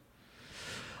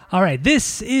All right,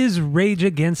 this is Rage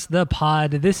Against the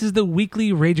Pod. This is the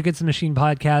weekly Rage Against the Machine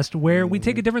podcast where we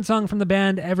take a different song from the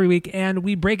band every week and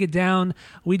we break it down.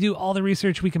 We do all the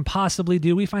research we can possibly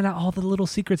do. We find out all the little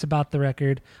secrets about the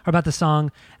record or about the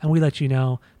song, and we let you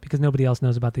know because nobody else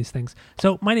knows about these things.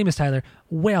 So my name is Tyler.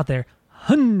 Way out there,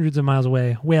 hundreds of miles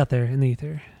away, way out there in the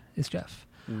ether is Jeff.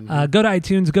 Go to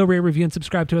iTunes, go rate, review, and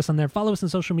subscribe to us on there. Follow us on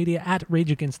social media at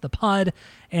Rage Against the Pod.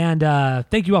 And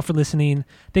thank you all for listening.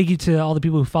 Thank you to all the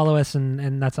people who follow us,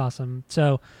 and that's awesome.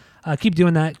 So keep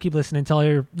doing that. Keep listening. Tell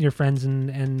your friends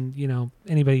and you know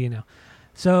anybody you know.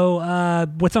 So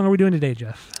what song are we doing today,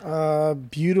 Jeff?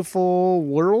 Beautiful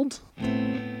World.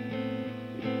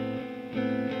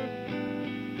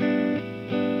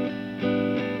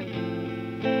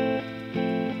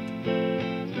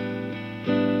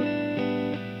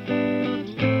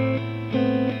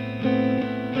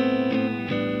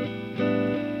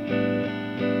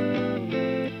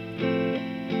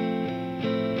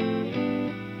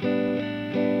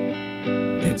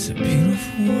 It's a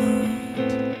beautiful world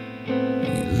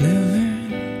we live in,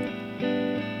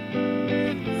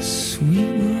 a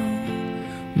sweet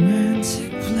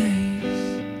romantic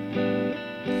place,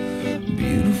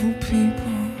 beautiful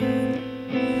people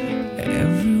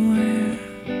everywhere,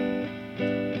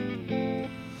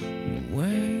 the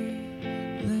way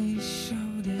they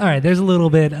showed it. All right, there's a little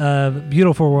bit of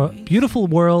Beautiful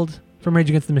World from Rage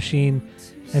Against the Machine.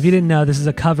 If you didn't know, this is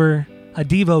a cover, a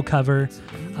Devo cover.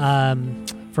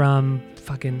 From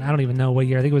fucking, I don't even know what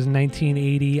year. I think it was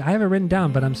 1980. I have it written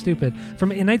down, but I'm stupid.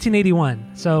 In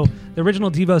 1981. So the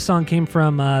original Devo song came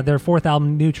from their fourth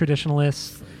album, New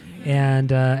Traditionalists,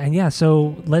 and yeah.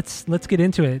 So let's get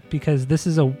into it because this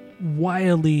is a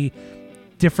wildly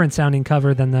different sounding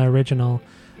cover than the original.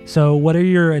 So what are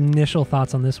your initial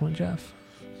thoughts on this one, Jeff?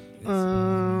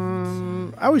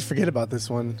 I always forget about this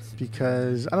one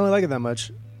because I don't really like it that much,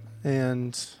 and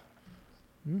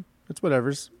it's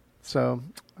whatever's. So,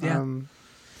 yeah.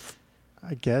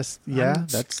 I guess, yeah,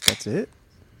 that's it.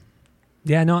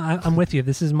 Yeah, no, I'm with you.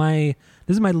 This is my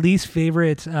least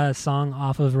favorite song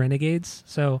off of Renegades.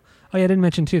 So, oh yeah, I didn't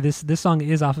mention too. This song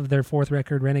is off of their fourth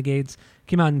record, Renegades.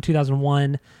 Came out in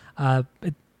 2001. That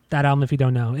album, if you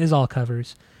don't know, is all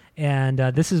covers, and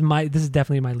this is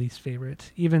definitely my least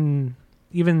favorite. Even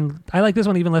I like this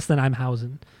one even less than I'm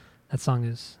Hausen. That song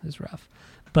is rough,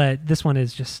 but this one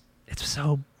is just it's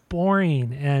so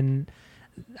boring, and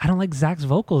I don't like Zach's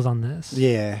vocals on this.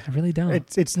 Yeah, I really don't.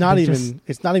 It's not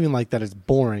even like that. It's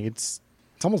boring. It's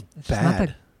almost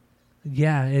bad.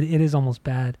 Yeah, it is almost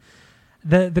bad.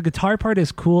 The guitar part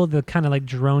is cool. The kind of like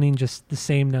droning just the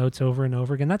same notes over and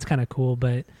over again. That's kind of cool.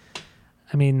 But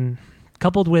I mean,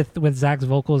 coupled with Zach's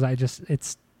vocals,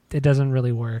 it doesn't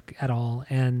really work at all.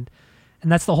 And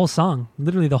that's the whole song.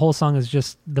 Literally, the whole song is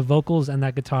just the vocals and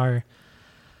that guitar.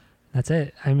 That's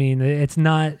it. I mean, it's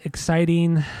not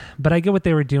exciting, but I get what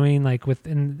they were doing, like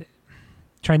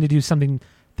trying to do something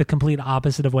the complete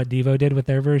opposite of what Devo did with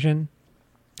their version,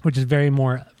 which is very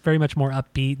much more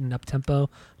upbeat and up tempo,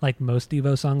 like most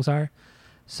Devo songs are.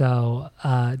 So,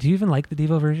 do you even like the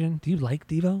Devo version? Do you like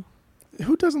Devo?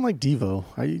 Who doesn't like Devo?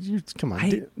 Come on,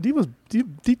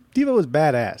 Devo is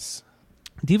badass.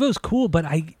 Devo's cool, but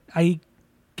I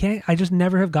just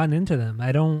never have gotten into them.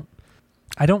 I don't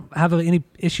have any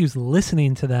issues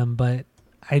listening to them, but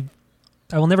I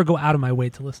will never go out of my way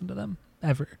to listen to them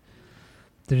ever.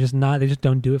 They just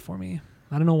don't do it for me.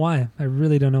 I don't know why. I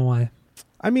really don't know why.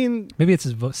 I mean, maybe it's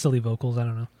his silly vocals. I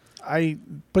don't know.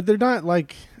 But they're not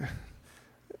like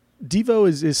Devo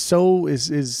is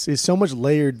so much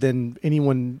layered than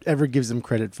anyone ever gives them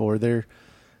credit for. They're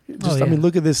just, I mean,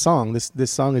 look at this song.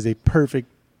 This song is a perfect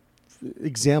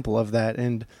example of that.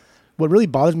 And what really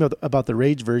bothers me about the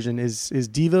Rage version is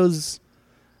Devo's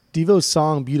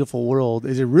song "Beautiful World"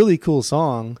 is a really cool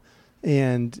song,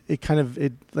 and it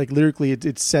lyrically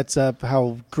it sets up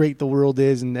how great the world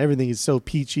is, and everything is so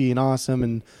peachy and awesome,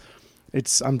 and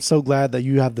I'm so glad that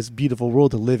you have this beautiful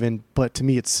world to live in, but to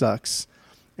me it sucks.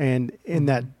 And in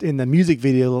the music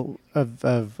video of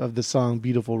the song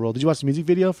 "Beautiful World," did you watch the music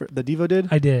video that Devo did?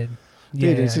 I did. Yeah,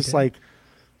 it's just like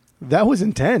that was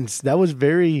intense. That was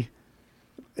very.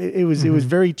 It was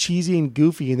very cheesy and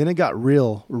goofy, and then it got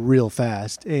real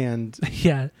fast. And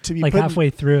yeah, to be halfway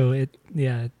through it,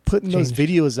 putting those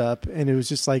videos up, and it was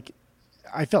just like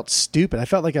I felt stupid. I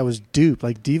felt like I was duped.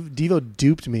 Like Devo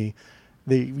duped me.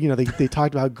 They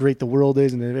talked about how great the world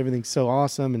is, and everything's so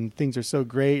awesome, and things are so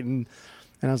great, and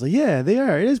I was like, yeah, they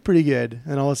are. It is pretty good.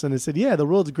 And all of a sudden it said, yeah, the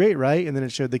world's great, right? And then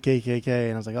it showed the KKK,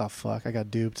 and I was like, oh fuck, I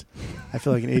got duped. I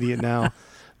feel like an idiot now.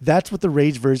 That's what the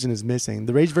Rage version is missing.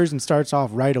 The Rage version starts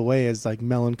off right away as like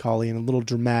melancholy and a little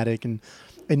dramatic, and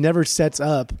it never sets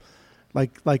up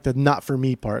like the not for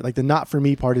me part. Like the not for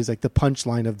me part is like the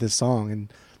punchline of this song,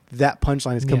 and that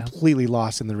punchline is completely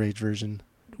lost in the Rage version.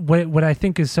 What I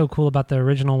think is so cool about the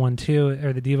original one too,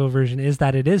 or the Devo version, is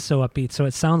that it is so upbeat. So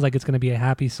it sounds like it's going to be a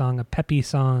happy song, a peppy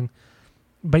song,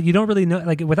 but you don't really know,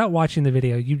 like without watching the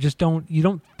video, you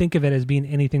don't think of it as being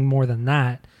anything more than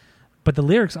that. But the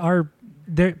lyrics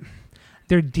they're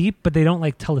deep, but they don't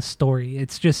like tell a story.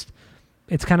 It's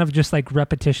kind of just like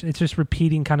repetition. It's just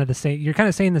repeating kind of the same. You're kind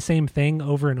of saying the same thing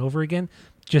over and over again,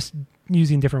 just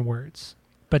using different words,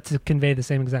 but to convey the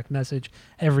same exact message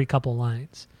every couple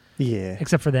lines. Yeah.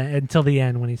 Except for that until the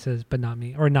end when he says, but not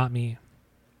me, or not me.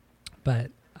 But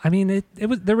I mean, it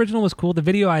was, the original was cool. The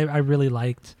video I really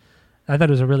liked. I thought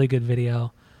it was a really good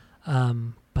video.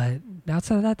 But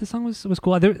outside of that, the song was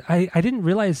cool. I didn't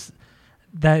realize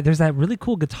that there's that really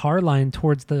cool guitar line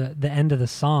towards the end of the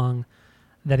song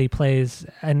that he plays.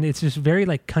 And it's just very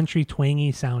like country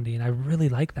twangy sounding. I really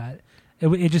like that.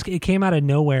 It came out of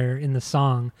nowhere in the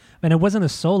song. And it wasn't a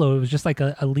solo. It was just like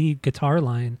a lead guitar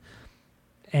line.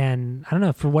 And I don't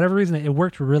know, for whatever reason, it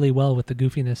worked really well with the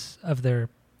goofiness of their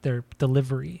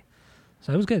delivery.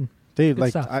 So it was good. Dude, good like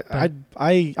stuff,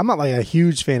 I'm not like a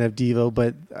huge fan of Devo,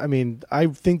 but I mean, I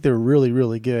think they're really,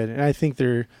 really good, and I think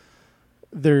they're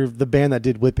the band that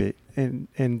did Whip It, and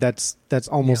that's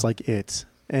almost like it,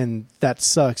 and that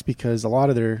sucks because a lot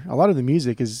of the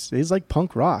music is like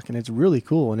punk rock, and it's really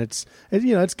cool, and it's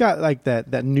got like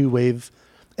that new wave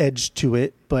edge to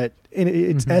it, but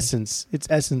its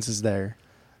essence is there.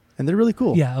 And they're really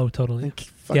cool. Yeah, oh, totally.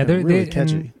 Yeah, they're really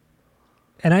catchy.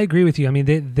 And I agree with you. I mean,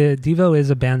 the Devo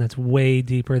is a band that's way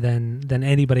deeper than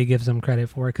anybody gives them credit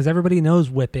for, because everybody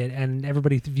knows Whip It, and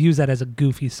everybody views that as a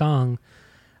goofy song.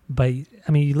 But,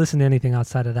 I mean, you listen to anything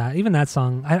outside of that. Even that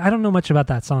song, I don't know much about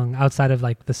that song outside of,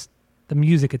 like, the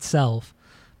music itself.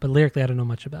 But lyrically, I don't know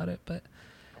much about it. But,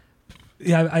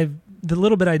 yeah, the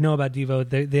little bit I know about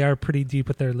Devo, they are pretty deep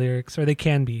with their lyrics, or they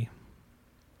can be.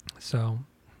 So,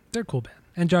 they're a cool band.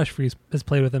 And Josh Freese has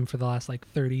played with them for the last like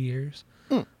 30 years,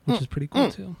 which is pretty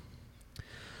cool too.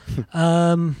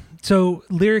 So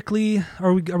lyrically,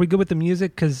 are we good with the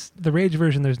music? Because the Rage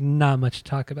version, there's not much to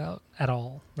talk about at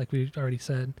all, like we already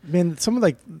said. Man, some of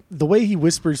like the way he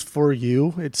whispers "for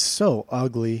you," it's so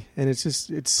ugly, and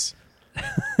it's.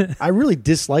 I really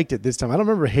disliked it this time. I don't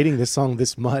remember hating this song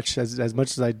this much as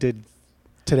much as I did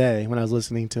today when I was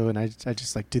listening to it. And I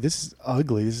just like, dude, this is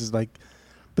ugly. This is like.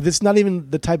 But it's not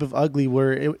even the type of ugly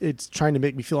where it's trying to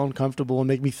make me feel uncomfortable and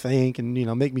make me think and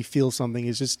make me feel something.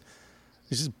 It's just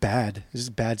bad. It's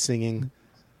just bad singing.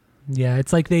 Yeah, it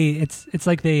seems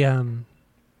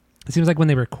like when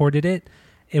they recorded it,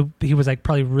 he was like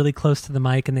probably really close to the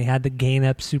mic and they had the gain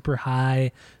up super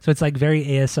high, so it's like very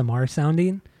ASMR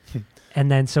sounding.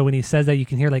 And then so when he says that, you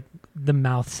can hear like the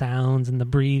mouth sounds and the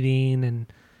breathing,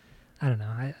 and I don't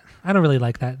know. I don't really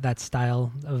like that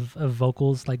style of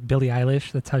vocals, like Billie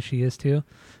Eilish. That's how she is too.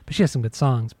 But she has some good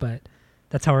songs, but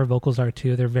that's how her vocals are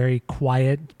too. They're very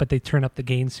quiet, but they turn up the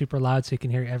gain super loud so you can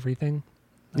hear everything.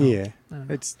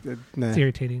 It's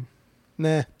irritating.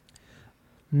 Nah.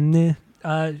 Do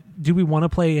we want to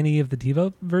play any of the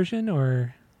Devo version,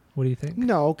 or what do you think?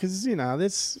 No, because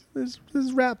this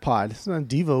is Rap Pod. It's not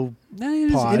Devo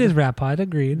Pod. It is Rap Pod.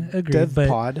 Agreed. Dev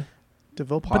Pod.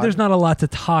 Devo Pod. But there's not a lot to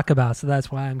talk about, so that's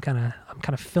why I'm kind of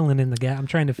filling in the gap. I'm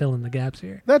trying to fill in the gaps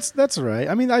here. That's all right.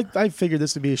 I mean, I figured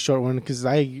this would be a short one because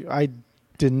I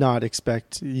did not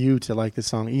expect you to like this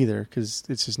song either, because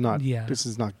it's just not. Yeah. This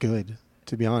is not good,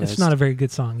 to be honest. It's not a very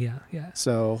good song. Yeah.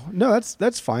 So no,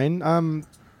 that's fine.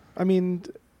 I mean,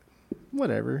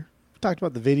 whatever. We talked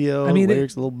about the video,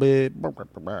 lyrics a little bit.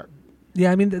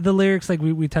 Yeah, I mean the lyrics, like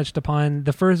we touched upon.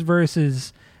 The first verse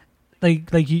is.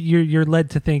 Like you're led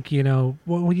to think, well,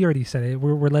 you already said it.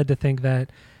 We're led to think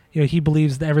that, he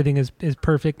believes that everything is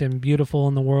perfect and beautiful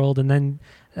in the world, and then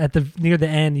near the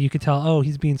end you could tell, oh,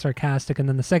 he's being sarcastic, and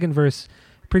then the second verse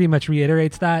pretty much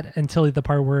reiterates that until the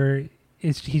part where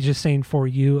he's just saying "for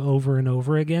you" over and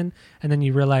over again, and then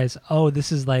you realize, oh,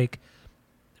 this is like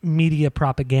media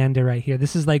propaganda right here.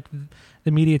 This is like the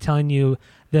media telling you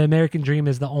the American dream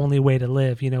is the only way to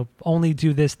live. Only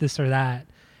do this or that.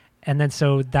 And then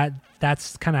so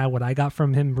that's kind of what I got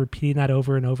from him repeating that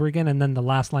over and over again. And then the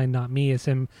last line, "not me," is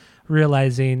him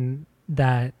realizing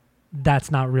that that's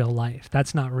not real life.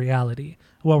 That's not reality.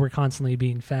 What we're constantly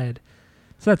being fed.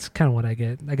 So that's kind of what I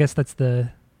get. I guess that's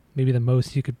maybe the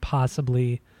most you could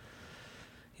possibly,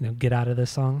 get out of this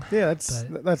song. Yeah, that's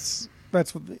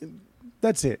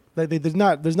it. There's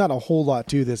not a whole lot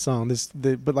to this song.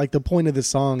 But like the point of this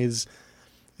song is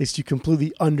to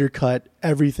completely undercut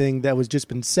everything that was just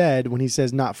been said when he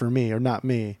says "not for me" or "not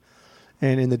me,"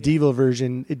 And in the Devo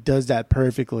version, it does that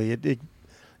perfectly.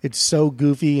 It's so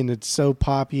goofy and it's so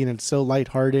poppy and it's so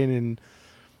lighthearted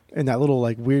and that little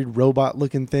like weird robot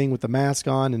looking thing with the mask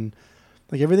on and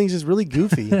like everything's just really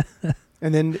goofy.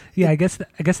 And then I guess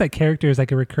that character is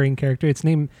like a recurring character. It's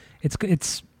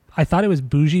I thought it was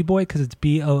Bougie Boy because it's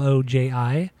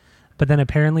Booji, but then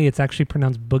apparently it's actually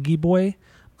pronounced Boogie Boy.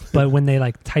 But when they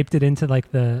like typed it into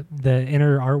like the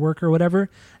inner artwork or whatever,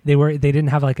 they didn't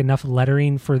have like enough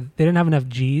lettering they didn't have enough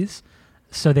G's,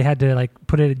 so they had to like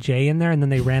put a J in there, and then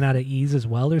they ran out of E's as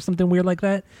well or something weird like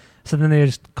that. So then they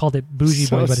just called it Bougie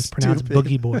Boy, but it's pronounced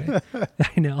Boogie Boy.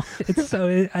 I know. It's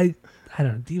so I don't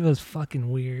know. Devo's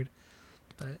fucking weird.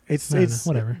 But it's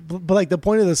whatever. But like the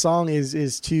point of the song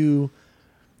is to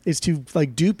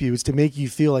like dupe you. It's to make you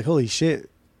feel like holy shit.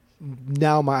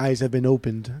 Now my eyes have been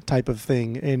opened type of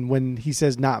thing. And when he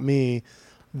says not me,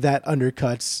 that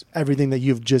undercuts everything that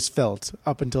you've just felt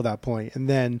up until that point. And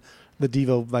then the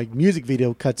Devo like music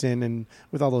video cuts in and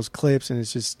with all those clips and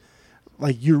it's just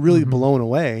like you're really blown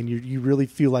away and you really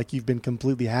feel like you've been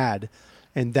completely had.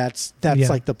 And that's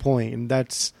like the point. And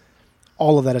that's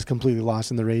all of that is completely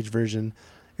lost in the Rage version.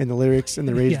 And the lyrics in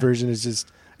the Rage version is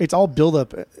just it's all build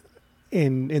up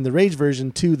in the Rage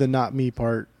version to the not me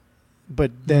part.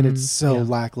 But then it's so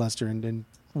lackluster and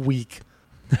weak.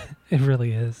 It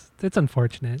really is. It's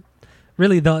unfortunate.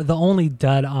 Really, the only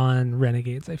dud on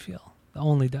Renegades, I feel. The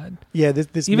only dud. Yeah,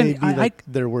 this may be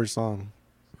their worst song.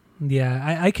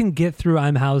 Yeah, I can get through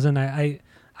I'm Hausen. I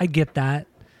get that.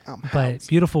 But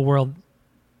Beautiful World,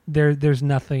 there's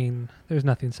nothing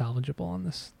salvageable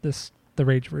on the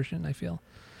Rage version, I feel.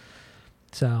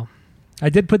 So I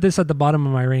did put this at the bottom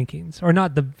of my rankings, or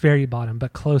not the very bottom,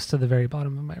 but close to the very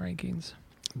bottom of my rankings.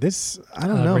 This, I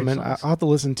don't know, man. I'll have to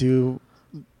listen to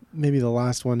maybe the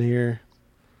last one here.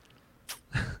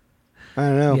 I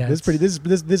don't know. Yeah, this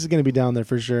is going to be down there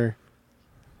for sure.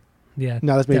 Yeah.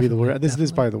 No, that's maybe the worst. This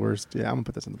is probably the worst. Yeah, I'm going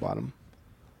to put this in the bottom.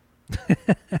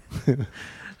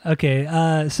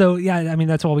 Okay. So yeah, I mean,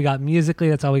 that's all we got musically.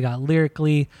 That's all we got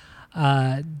lyrically.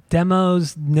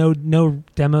 Demos, no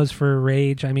demos for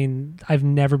Rage. I mean, I've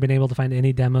never been able to find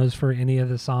any demos for any of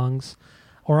the songs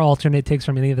or alternate takes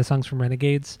from any of the songs from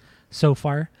Renegades so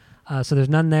far. So there's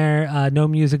none there. No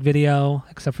music video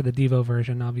except for the Devo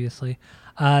version, obviously.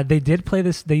 They did play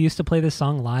this. They used to play this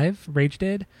song live. Rage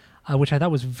did, which I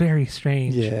thought was very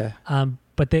strange. Yeah.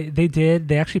 But they did.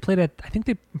 They actually played it. I'm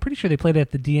pretty sure they played it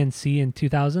at the DNC in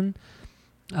 2000.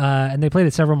 And they played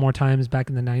it several more times back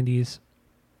in the 90s.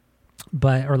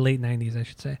 Or late 90s, I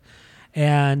should say.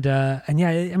 And yeah,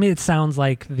 I mean, it sounds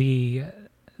like the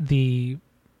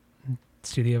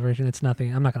studio version. It's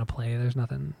nothing. I'm not going to play. There's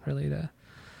nothing really to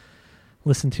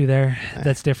listen to there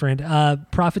that's different.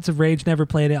 Prophets of Rage never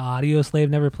played it. Audioslave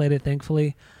never played it,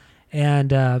 thankfully. And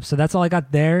so that's all I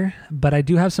got there. But I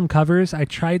do have some covers. I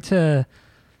tried to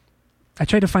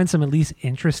find some at least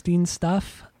interesting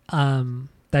stuff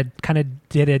that kind of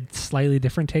did a slightly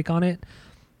different take on it.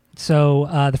 So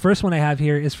the first one I have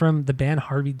here is from the band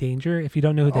Harvey Danger. If you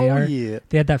don't know who they are,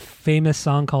 they had that famous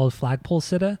song called Flagpole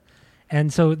Sitta.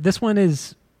 And so this one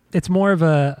it's more of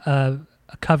a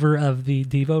cover of the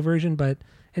Devo version, but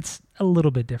it's a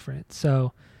little bit different.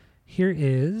 So here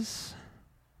is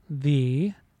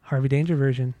the Harvey Danger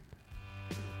version.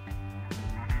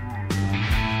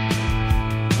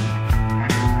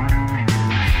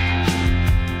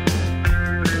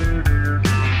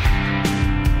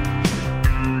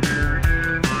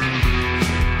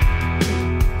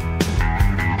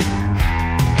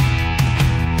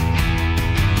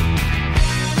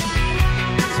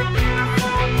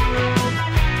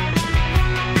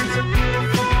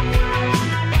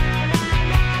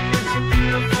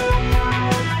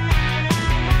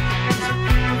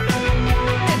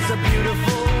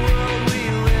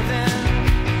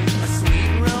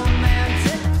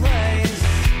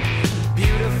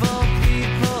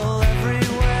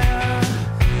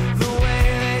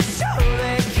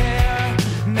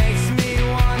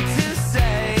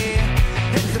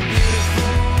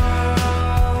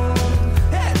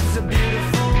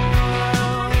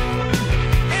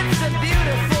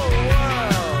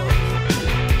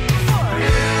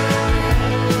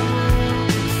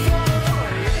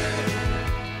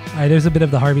 There's a bit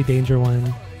of the Harvey Danger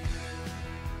one.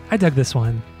 I dug this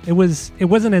one. It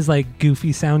wasn't as like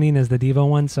goofy sounding as the Devo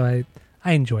one, so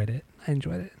I enjoyed it.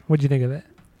 What'd you think of it?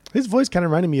 His voice kind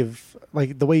of reminded me of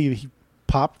like the way he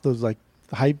popped those like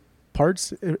high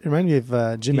parts. It reminded me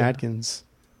of Jim Adkins.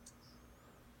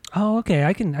 Oh, okay.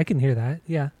 I can hear that.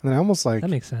 Yeah. And I almost like that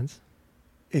makes sense.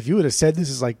 If you would have said this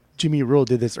is like Jimmy Eat World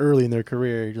did this early in their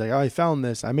career, you're like, oh, I found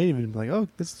this. I may even be like, oh,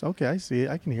 this is okay. I see it.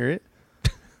 I can hear it.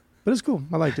 But it's cool.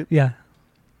 I liked it. Yeah.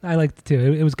 I liked it too.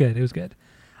 It was good. It was good.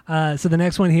 So the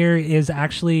next one here is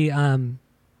actually a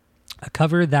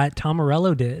cover that Tom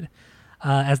Morello did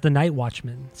as the Night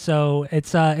Watchman. So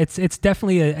it's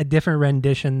definitely a different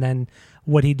rendition than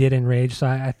what he did in Rage. So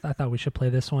I thought we should play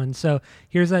this one. So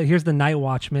here's the Night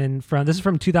Watchman this is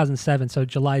from 2007. So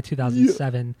July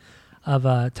 2007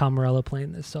 of Tom Morello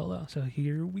playing this solo. So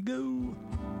here we go.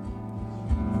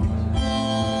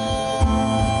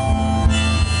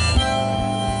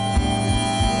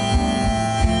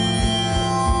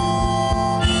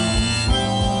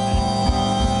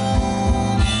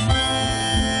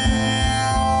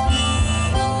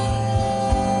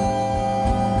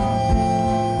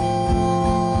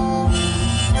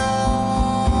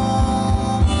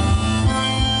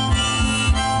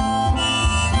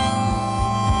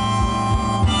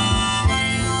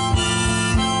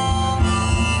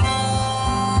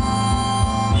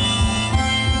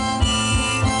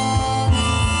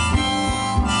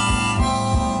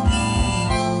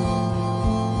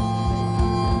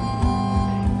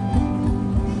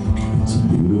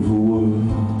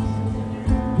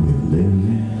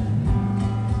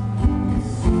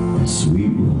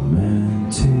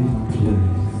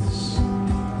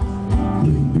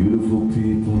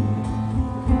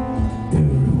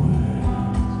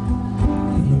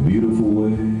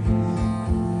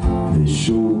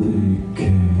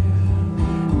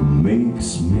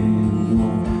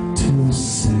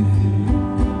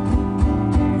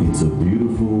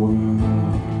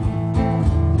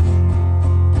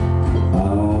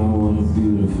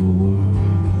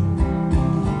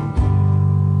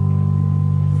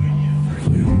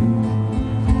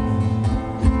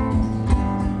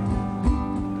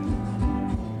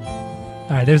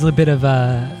 There's a bit of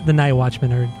the Night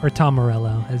Watchman or Tom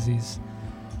Morello, as he's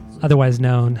otherwise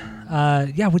known.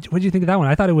 What did you think of that one?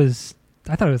 I thought it was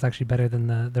actually better than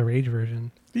the Rage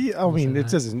version. Yeah, I mean, it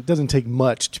doesn't take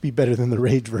much to be better than the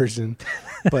Rage version,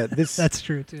 but this that's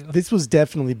true too. This was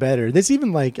definitely better. This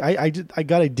even like I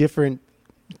got a different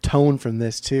tone from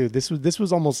this too. This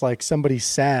was almost like somebody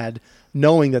sad,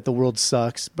 knowing that the world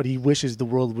sucks, but he wishes the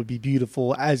world would be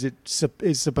beautiful as it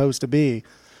is supposed to be,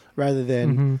 rather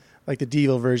than. Like the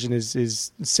Devo version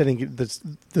is setting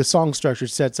the song structure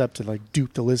sets up to like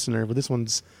dupe the listener, but this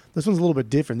one's a little bit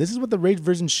different. This is what the Rage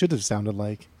version should have sounded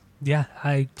like. Yeah,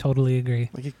 I totally agree.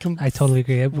 I totally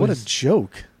agree. What a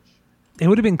joke! It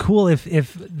would have been cool if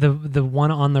the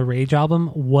one on the Rage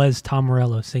album was Tom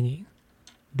Morello singing.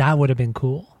 That would have been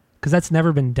cool because that's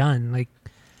never been done. Like,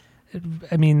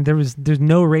 I mean, there's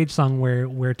no Rage song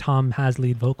where Tom has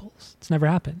lead vocals. It's never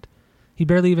happened. He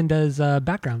barely even does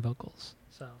background vocals.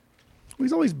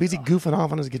 He's always busy goofing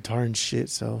off on his guitar and shit,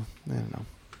 so I don't know.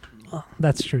 Well,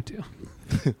 that's true too.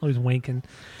 Always wanking.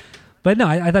 But no,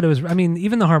 I thought it was. I mean,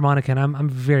 even the harmonica. And I'm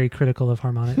very critical of the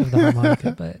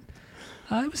harmonica, but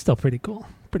it was still pretty cool.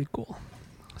 Pretty cool.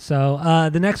 So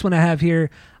the next one I have here,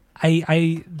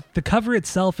 the cover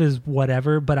itself is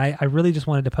whatever, but I really just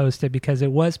wanted to post it because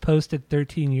it was posted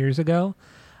 13 years ago,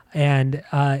 and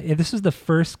this is the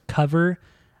first cover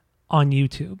on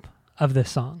YouTube of this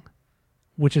song,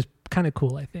 which is kind of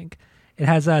cool. I think it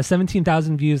has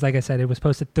 17,000 views. Like I said, it was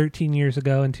posted 13 years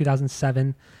ago in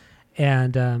 2007,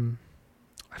 and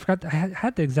I forgot I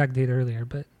had the exact date earlier,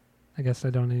 but I guess I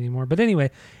don't anymore. But anyway,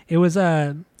 it was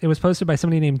posted by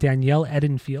somebody named Danielle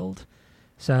Edenfield.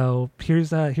 So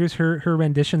here's her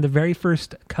rendition, the very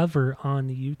first cover on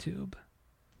YouTube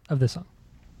of this song.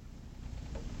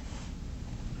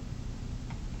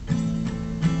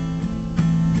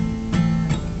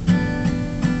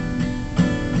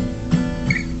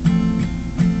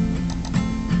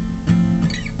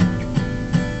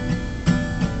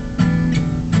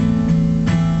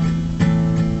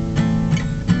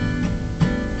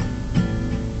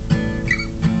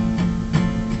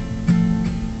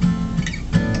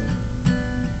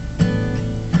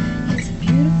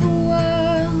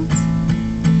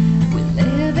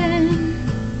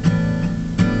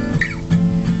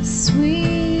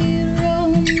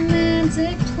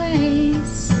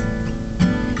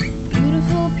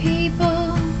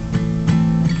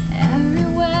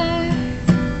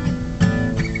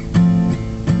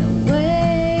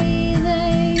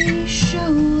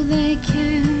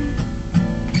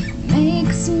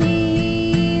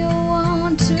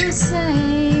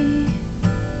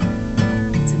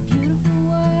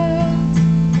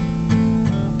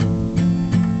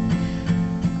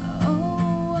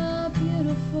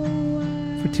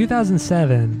 For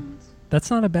 2007, that's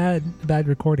not a bad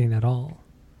recording at all.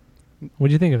 What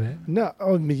do you think of it? No,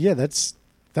 I mean, yeah, that's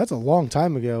a long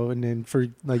time ago, and then for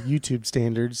like YouTube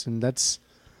standards, and that's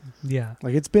Yeah.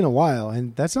 Like it's been a while,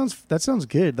 and that sounds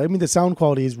good. I mean, the sound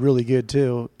quality is really good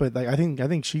too. But like I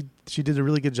think she did a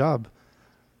really good job.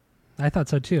 I thought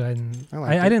so too. I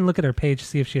didn't look at her page to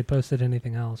see if she had posted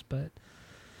anything else, but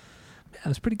yeah, it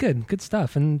was pretty good. Good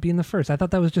stuff. And being the first, I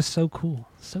thought that was just so cool.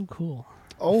 So cool.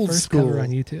 Old first school. Cover on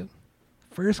YouTube.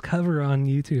 First cover on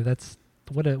YouTube. That's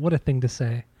what a thing to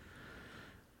say.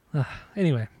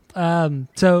 Anyway,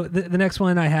 so the next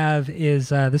one I have is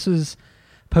this was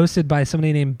posted by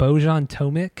somebody named Bojan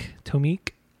Tomic.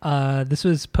 This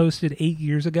was posted 8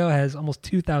 years ago. It has almost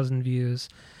 2,000 views.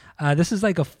 This is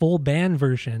like a full band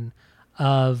version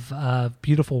of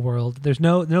Beautiful World. There's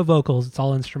no vocals. It's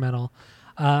all instrumental.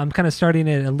 I'm kind of starting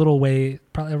it a little way,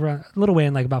 probably around, a little way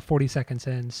in like about 40 seconds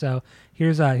in. So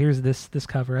here's this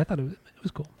cover. I thought it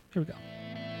was cool. Here we go.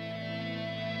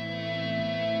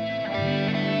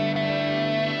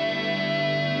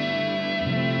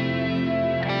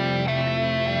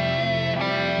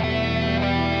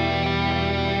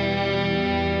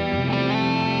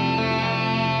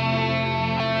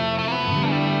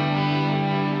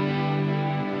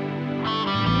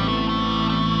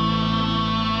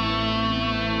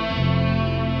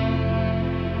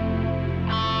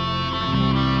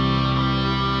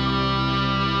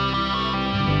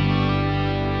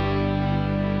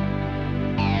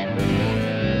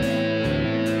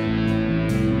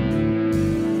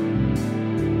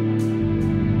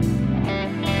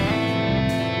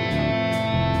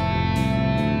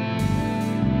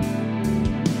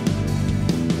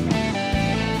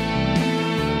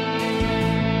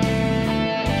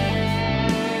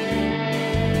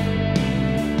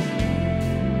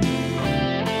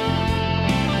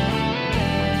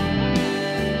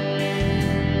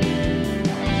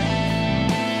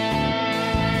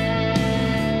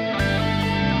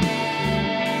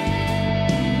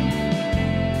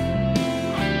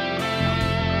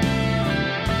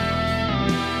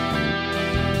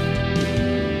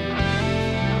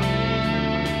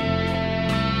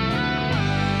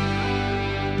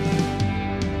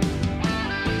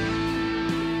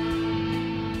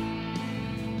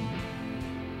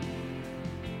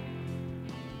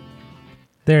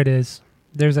 There it is.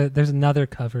 There's another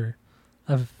cover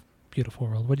of Beautiful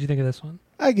World. What do you think of this one?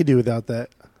 I could do without that.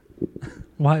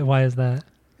 Why is that?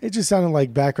 It just sounded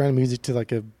like background music to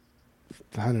like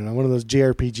one of those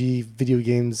JRPG video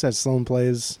games that Sloan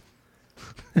plays.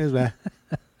 It was bad.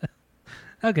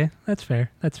 Okay, that's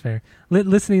fair. That's fair.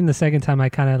 Listening the second time, I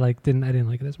kind of didn't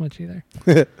like it as much either.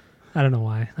 I don't know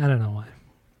why.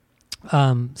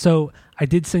 So I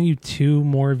did send you 2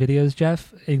 more videos,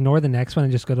 Jeff. Ignore the next one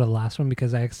and just go to the last one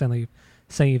because I accidentally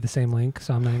sent you the same link.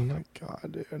 So I'm not. Oh my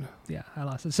god, dude. Yeah, I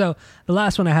lost it. So the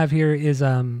last one I have here is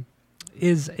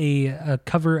a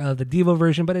cover of the Devo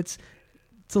version, but it's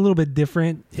a little bit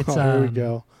different. It's here we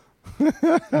go.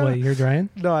 What, you heard Ryan?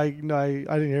 No, I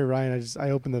didn't hear Ryan. I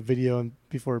opened the video and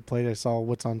before it played, I saw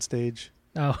what's on stage.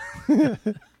 Oh.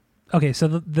 Okay, so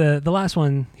the last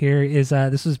one here is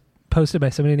this was posted by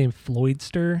somebody named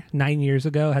Floydster 9 years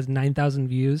ago. It has 9,000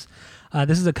 views.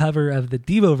 This is a cover of the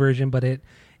Devo version, but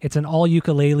it's an all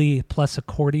ukulele plus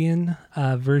accordion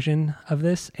version of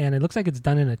this, and it looks like it's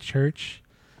done in a church.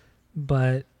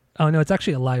 But oh no, it's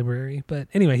actually a library. But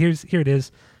anyway, here it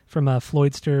is from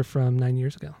Floydster from 9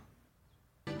 years ago.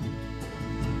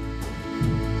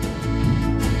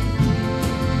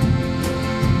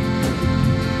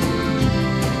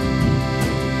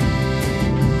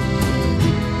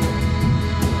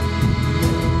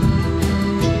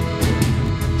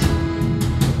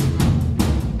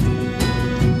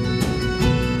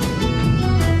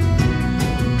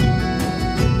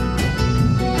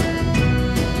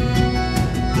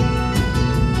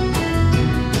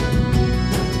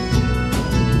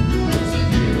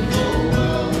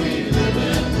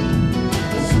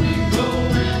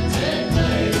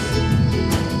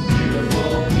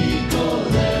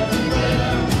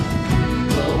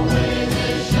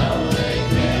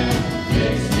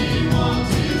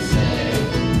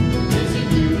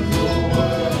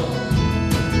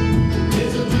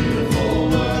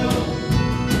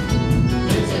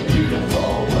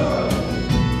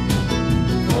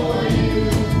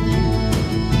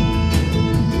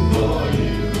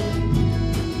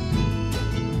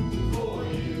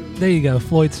 There you go,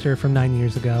 Floydster from 9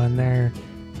 years ago, and they're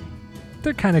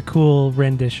kind of cool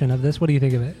rendition of this. What do you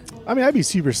think of it? I mean, I'd be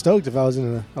super stoked if I was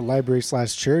in a library /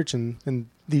 church and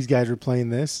these guys were playing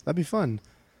this. That'd be fun.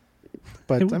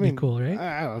 But it would be cool, right?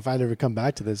 I don't know if I'd ever come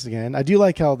back to this again. I do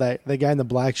like how that guy in the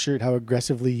black shirt, how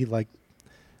aggressively he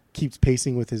keeps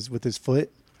pacing with his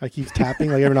foot. Like he's tapping,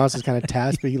 like everyone else is kind of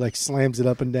taps, but he slams it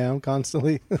up and down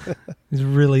constantly. He's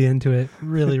really into it.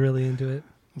 Really, really into it.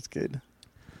 That's good.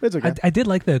 It's okay. I did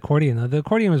like the accordion though. The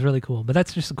accordion was really cool, but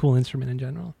that's just a cool instrument in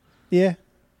general. Yeah.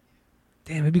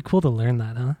 Damn, it'd be cool to learn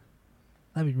that, huh?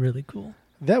 That'd be really cool.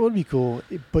 That would be cool,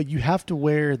 but you have to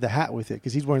wear the hat with it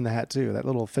because he's wearing the hat too. That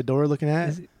little fedora-looking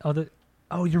hat.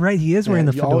 Oh, you're right. He is wearing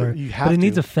the fedora. But it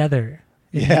needs a feather.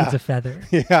 It needs a feather.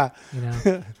 Yeah. You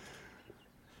know.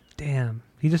 Damn.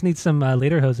 He just needs some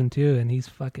lederhosen too, and he's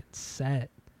fucking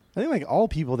set. I think like all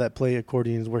people that play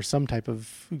accordions wear some type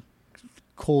of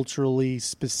culturally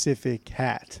specific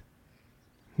hat.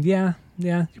 Yeah,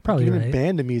 you're probably Even right. in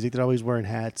band of music, they're always wearing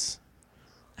hats.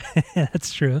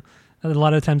 That's true. A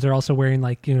lot of times they're also wearing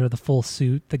like, you know, the full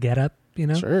suit, the getup, you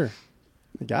know? Sure.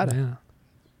 I got it. Yeah.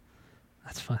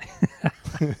 That's funny.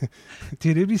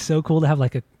 Dude, it'd be so cool to have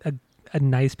like a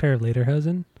nice pair of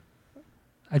lederhosen.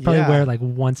 I'd probably wear like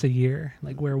once a year.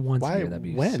 Like wear once a year. That'd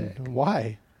be sick.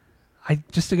 Why?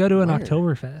 Just to go to an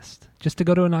Oktoberfest. Just to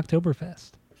go to an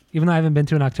Oktoberfest. Even though I haven't been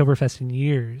to an Oktoberfest in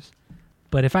years.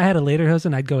 But if I had a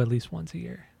lederhosen, I'd go at least once a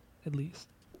year. At least.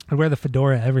 I'd wear the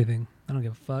fedora, everything. I don't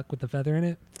give a fuck with the feather in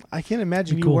it. I can't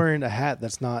imagine you wearing a hat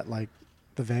that's not like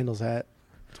the Vandals hat.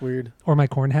 It's weird. Or my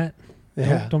corn hat.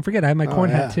 Yeah. Don't forget, I have my corn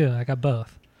hat too. I got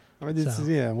both. I mean,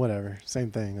 yeah, whatever.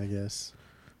 Same thing, I guess.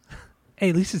 Hey,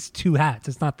 at least it's two hats.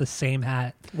 It's not the same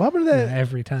hat. What happened to that?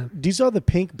 Every time. Do you saw the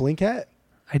pink Blink hat?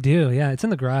 I do, yeah. It's in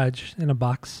the garage in a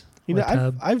box. You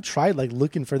know, I've tried like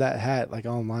looking for that hat like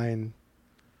online.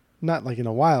 Not like in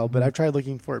a while, but I've tried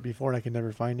looking for it before and I could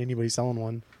never find anybody selling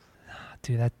one.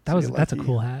 Dude, that's a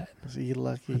cool hat. So you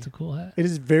lucky. That's a cool hat. It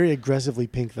is very aggressively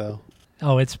pink though.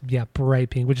 Oh, it's bright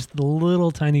pink, which is the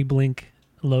little tiny Blink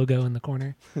logo in the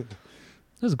corner. It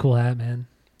was a cool hat, man.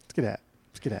 It's a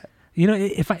good hat. You know,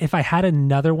 if I had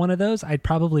another one of those, I'd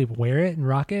probably wear it and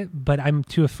rock it, but I'm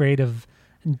too afraid of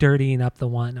dirtying up the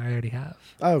one I already have.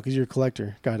 Oh, because you're a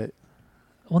collector. Got it.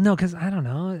 Well, no, because I don't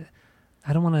know.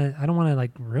 I don't want to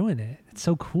like ruin it. It's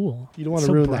so cool. You don't want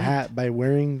to ruin the hat by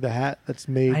wearing the hat that's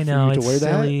made for you to wear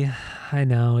silly. that. I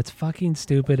know it's fucking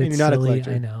stupid. And it's you're not silly. a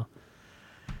collector. I know.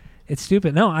 It's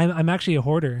stupid. No, I'm actually a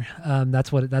hoarder.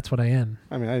 That's what I am.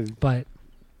 I mean, but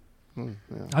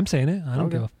I'm saying it. I don't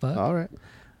give a fuck. All right.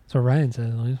 That's what Ryan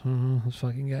says. This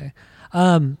fucking guy.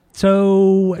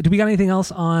 So do we got anything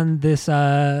else on this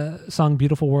song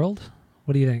 "Beautiful World"?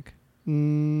 What do you think?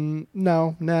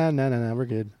 No. We're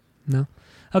good. No.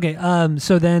 Okay.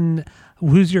 So then,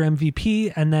 who's your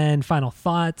MVP? And then final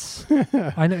thoughts.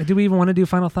 Do we even want to do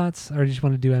final thoughts, or do you just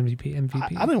want to do MVP?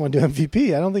 I don't want to do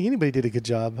MVP. I don't think anybody did a good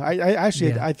job. I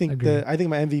think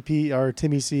my MVP are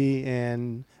Timmy C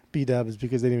and B Dubs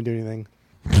because they didn't even do anything.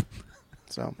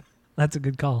 So that's a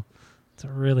good call. It's a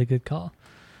really good call.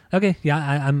 Okay.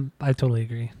 Yeah, I totally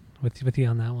agree with you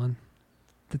on that one.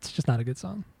 It's just not a good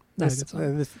song. Not a good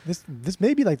song. This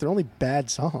may be like their only bad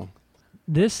song.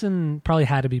 This and probably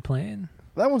Had to Be Playing.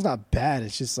 That one's not bad.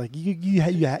 It's just like you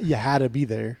had to be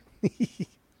there.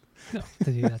 No,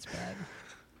 that's bad.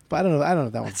 But I don't know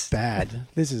if that one's bad.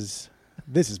 This is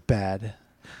bad.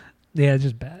 Yeah, it's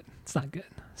just bad. It's not good.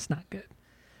 It's not good.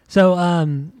 So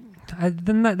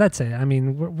then that's it. I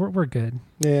mean, we're good.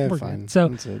 Yeah, we're fine. Good. So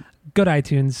go to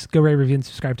iTunes, go rate, review, and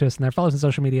subscribe to us in there. Follow us on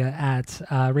social media at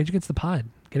Rage Against the Pod.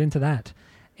 Get into that.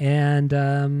 And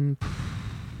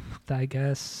I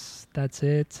guess that's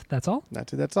it. That's all?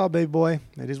 That's all, baby boy.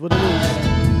 It is what it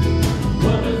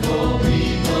is.